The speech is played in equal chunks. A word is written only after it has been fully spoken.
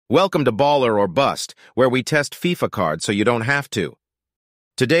Welcome to Baller or Bust, where we test FIFA cards so you don't have to.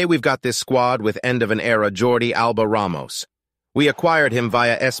 Today we've got this squad with end-of-an-era Jordi Alba Ramos. We acquired him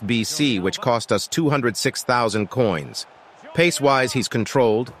via SBC, which cost us 206,000 coins. Pace-wise, he's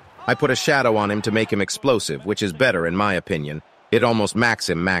controlled. I put a shadow on him to make him explosive, which is better in my opinion. It almost max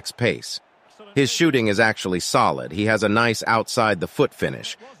pace. His shooting is actually solid. He has a nice outside-the-foot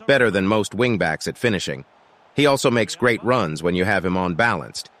finish, better than most wingbacks at finishing. He also makes great runs when you have him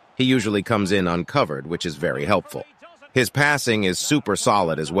unbalanced. He usually comes in uncovered, which is very helpful. His passing is super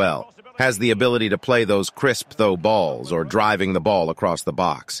solid as well. Has the ability to play those crisp throw balls or driving the ball across the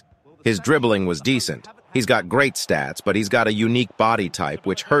box. His dribbling was decent. He's got great stats, but he's got a unique body type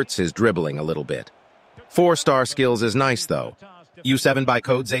which hurts his dribbling a little bit. 4-star skills is nice though. U7 by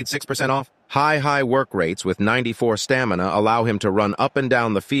code Zaid 6% off. High work rates with 94 stamina allow him to run up and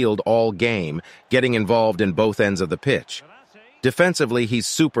down the field all game, getting involved in both ends of the pitch. Defensively, he's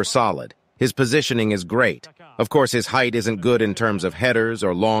super solid. His positioning is great. Of course, his height isn't good in terms of headers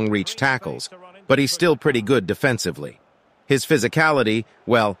or long-reach tackles, but he's still pretty good defensively. His physicality,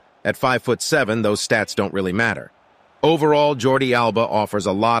 well, at 5'7", those stats don't really matter. Overall, Jordi Alba offers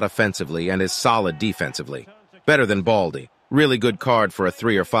a lot offensively and is solid defensively. Better than Baldy. Really good card for a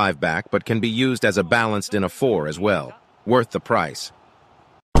 3 or 5 back, but can be used as a balanced in a 4 as well. Worth the price.